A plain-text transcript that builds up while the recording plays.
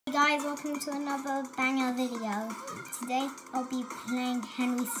guys, welcome to another banger video. Today I'll be playing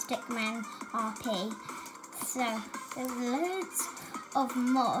Henry Stickman RP. So there's loads of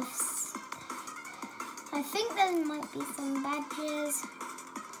moths. I think there might be some badges.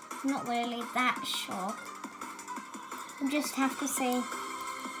 I'm not really that sure. I just have to say,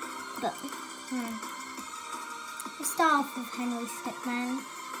 but we'll start off with Henry Stickman.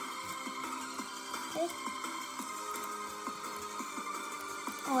 Okay.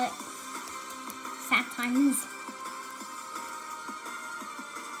 Oh wait, sad times.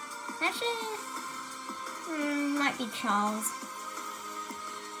 Actually, might be Charles.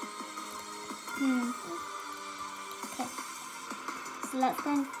 Okay, so let's go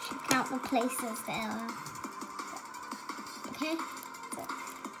and check out the places there are. Okay.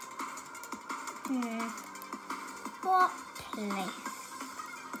 What place?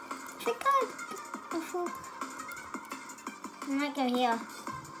 I think I might go here.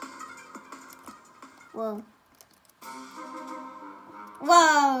 Whoa.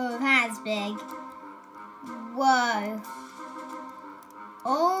 Whoa, that's big. Whoa.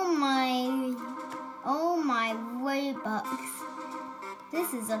 Oh my Robux.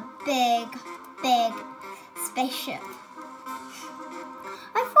 This is a big spaceship.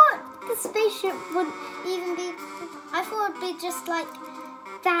 I thought the spaceship would even be, I thought it'd be just like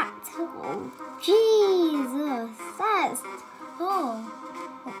that. Oh, Jesus, that's, oh.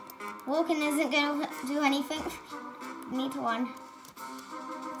 Walking isn't going to do anything. Need one.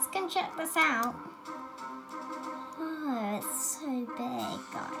 Let's go and check this out. Oh, it's so big,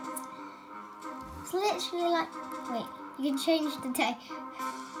 guys. It's literally like, wait, you can change the day.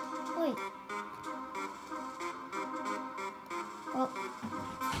 Wait. Oh.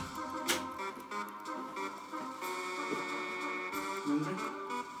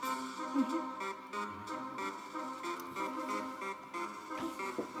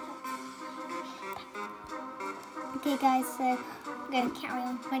 Okay guys, so I'm going to carry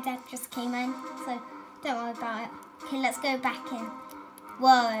on. My dad just came in, so don't worry about it. Okay, let's go back in.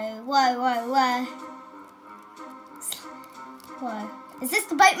 Whoa, whoa, whoa, whoa. Whoa. Is this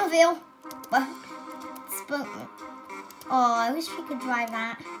the boatmobile? What? It's boatmobile. Oh, I wish we could drive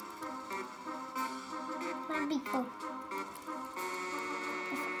that. That'd be cool.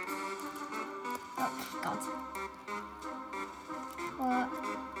 Oh, God. Whoa.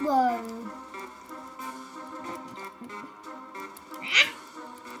 Whoa.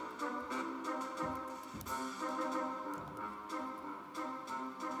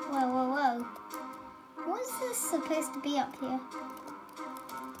 What is this supposed to be up here?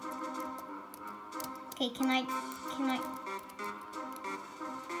 Okay, can I?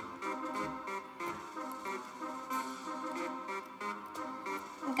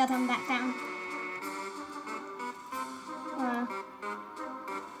 I got them back down. Whoa.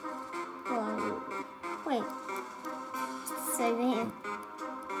 Wait. It's over here.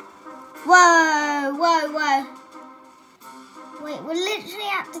 Whoa. Wait, we're literally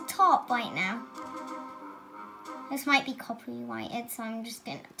at the top right now. This might be copyrighted, so I'm just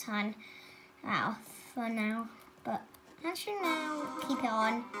going to turn it off for now. But actually now, keep it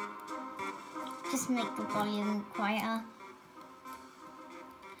on. Just make the volume quieter.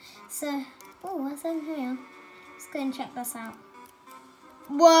 So, oh, what's over here? Let's go and check this out.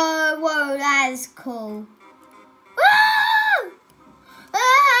 Whoa, that is cool. Woo!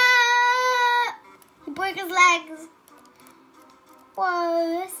 Ah! He broke his legs.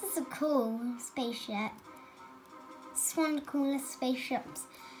 Whoa, this is a cool spaceship. It's one of the coolest spaceships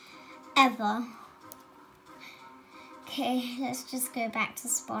ever. Okay, let's just go back to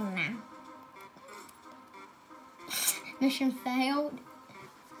spawn now. Mission failed.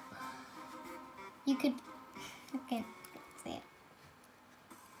 You could, okay, see it.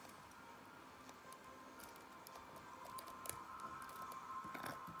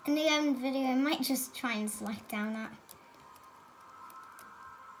 In the end video, I might just try and slide down that.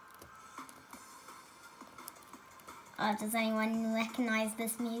 Does anyone recognize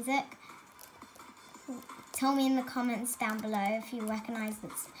this music? Tell me in the comments down below if you recognize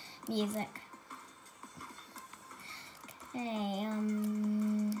this music. Okay,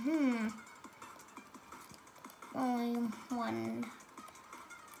 only one.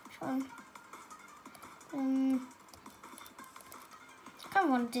 Which one? I don't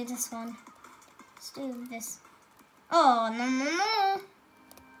want to do this one. Let's do this. Oh, no.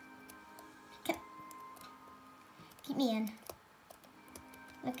 Keep me in.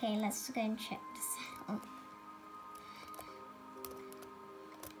 Okay, let's go and check this out.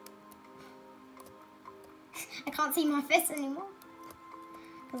 I can't see my face anymore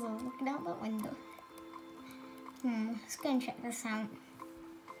because I'm looking out the window. Let's go and check this out.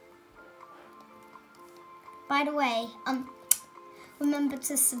 By the way, remember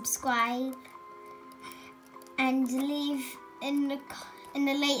to subscribe and leave in the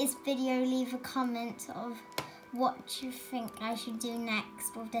latest video, leave a comment of what you think I should do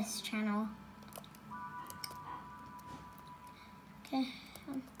next with this channel. Okay.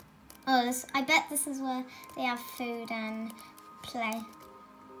 I bet this is where they have food and play.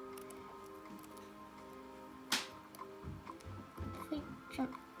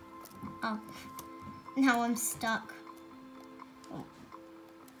 Oh, now I'm stuck.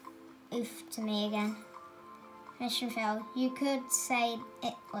 Oof to me again. Mission failed. You could say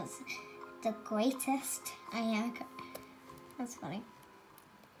it was the greatest. Oh yeah, that's funny.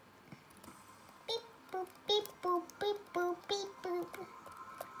 Beep boop, beep boop, beep boop, beep boop.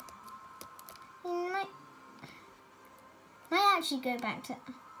 You might actually go back to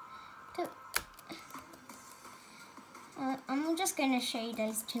I'm just going to show you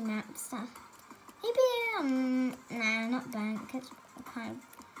those two maps. Maybe, nah, not bank. It's kind of,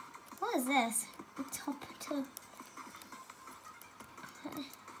 what is this? The top two.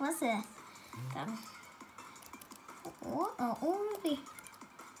 What's this? What are all the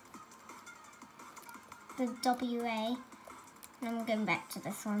WA? And I'm going back to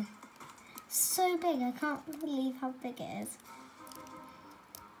this one. So big, I can't believe how big it is.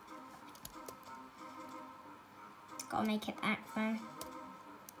 Gotta make it back though.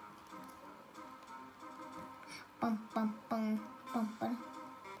 Bum bum bum bum bum.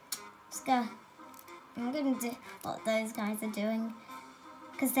 Let's go. I'm gonna do what those guys are doing,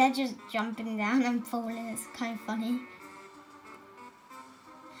 because they're just jumping down and falling. It's kind of funny.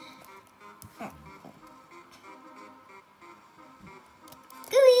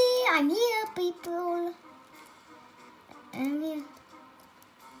 Gooey, I'm here, people. I'm here.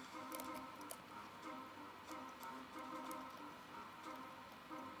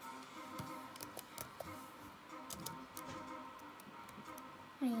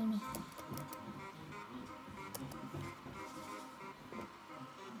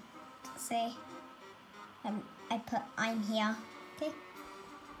 See, I put I'm here, okay?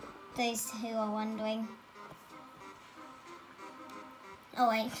 Those who are wondering. Oh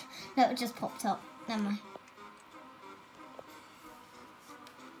wait, no, it just popped up. Never mind.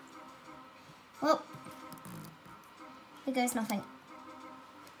 Well, here goes nothing.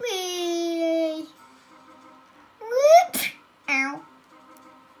 Whee! Whoop! Ow!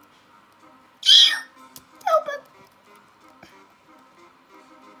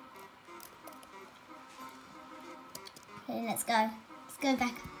 Okay, let's go. Let's go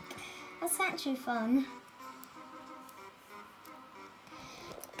back. That's actually fun.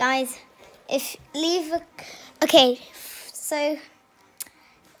 Guys, okay, so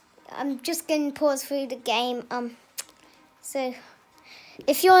I'm just going to pause through the game. So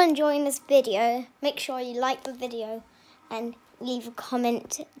if you're enjoying this video, make sure you like the video and leave a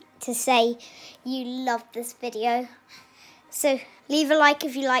comment to say you love this video. So leave a like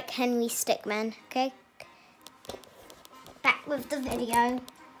if you like Henry Stickman, okay? Back with the video.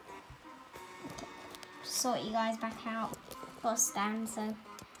 Sort you guys back out. Got a stand, so.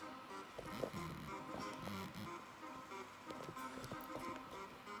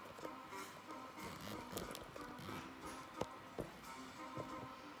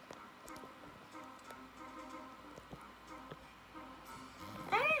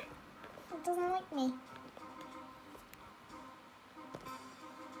 It doesn't like me.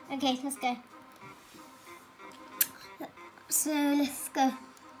 Okay, let's go. So let's go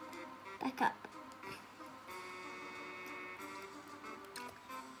back up.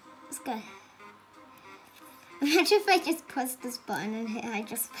 Let's go. Imagine if I just press this button and I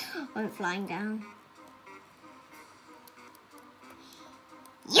just went flying down.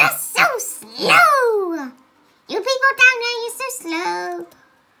 You're so slow! You people down there, you're so slow.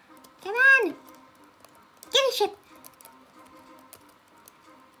 Come on. Get a ship.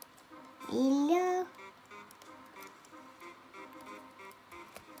 Hello.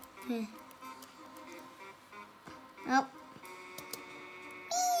 Oh.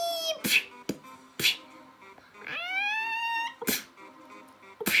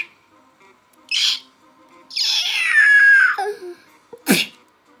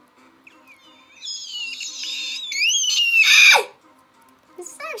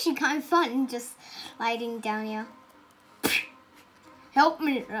 It's actually kind of fun just sliding down here. Help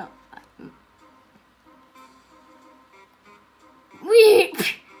me. Weep.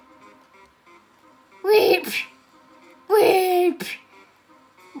 Weep. Weep.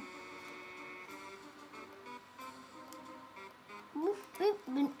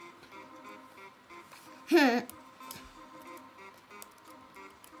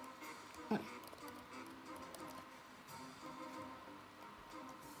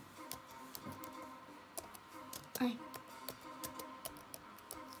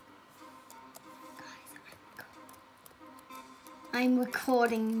 I'm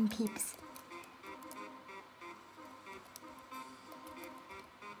recording, peeps.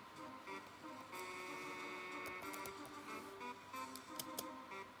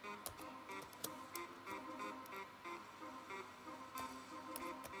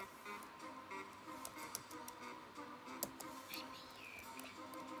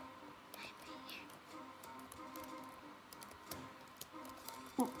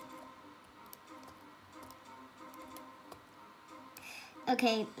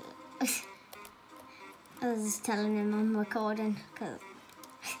 Okay, I was just telling him I'm recording, because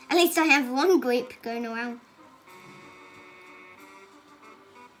at least I have one group going around.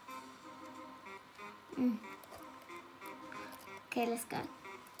 Okay, let's go.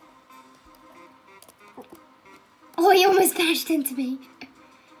 Oh, he almost bashed into me.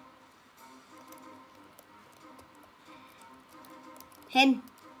 Him.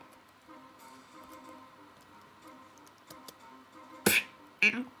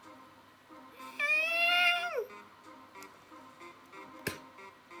 Ow.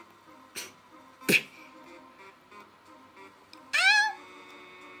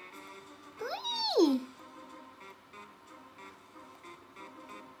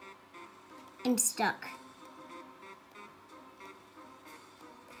 I'm stuck.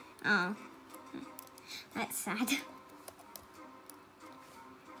 Oh, that's sad.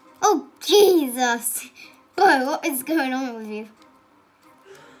 Oh, Jesus! Whoa, what is going on with you?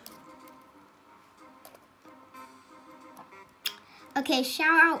 Okay,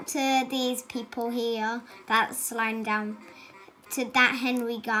 shout out to these people here that's sliding down. To that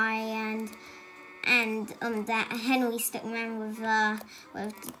Henry guy and that Henry Stickman with the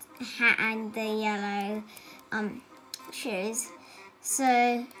hat and the yellow shoes.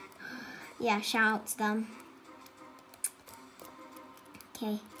 So yeah, shout out to them.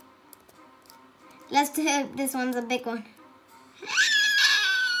 Okay, let's hope this one's a big one.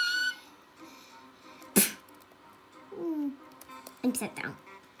 I'm set down.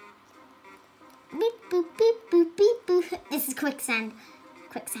 Beep boop beep boop beep boop. This is quicksand.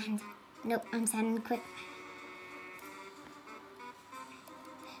 Quicksand. Nope, I'm sanding quick.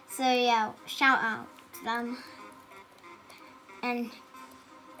 So yeah, shout out to them. And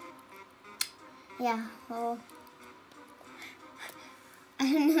yeah, well,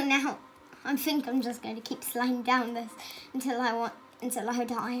 I don't know now. I think I'm just going to keep sliding down this until I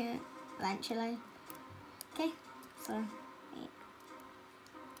die eventually. Okay, so. Yeah.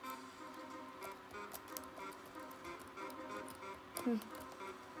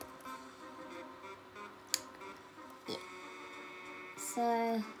 Yeah.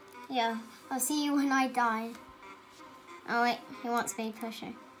 So, yeah, I'll see you when I die. Oh wait, he wants me to push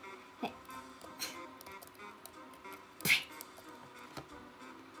her. Okay.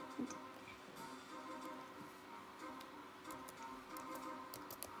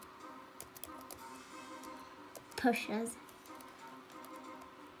 Pushes.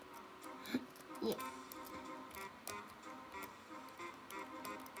 Yeah.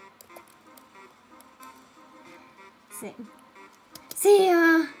 See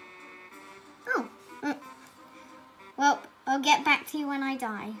ya. Oh. Well, I'll get back to you when I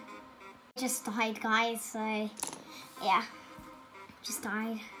die. Just died, guys, so yeah. Just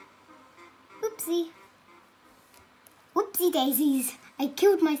died. Whoopsie. Whoopsie daisies. I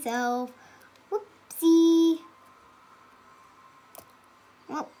killed myself. Whoopsie.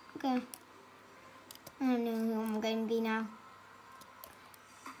 Well, okay. I don't know who I'm going to be now.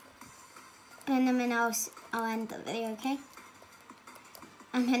 And then I'll end the video, okay?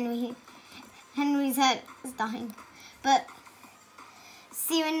 And Henry's head is dying. But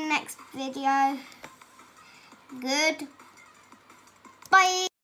see you in the next video. Goodbye.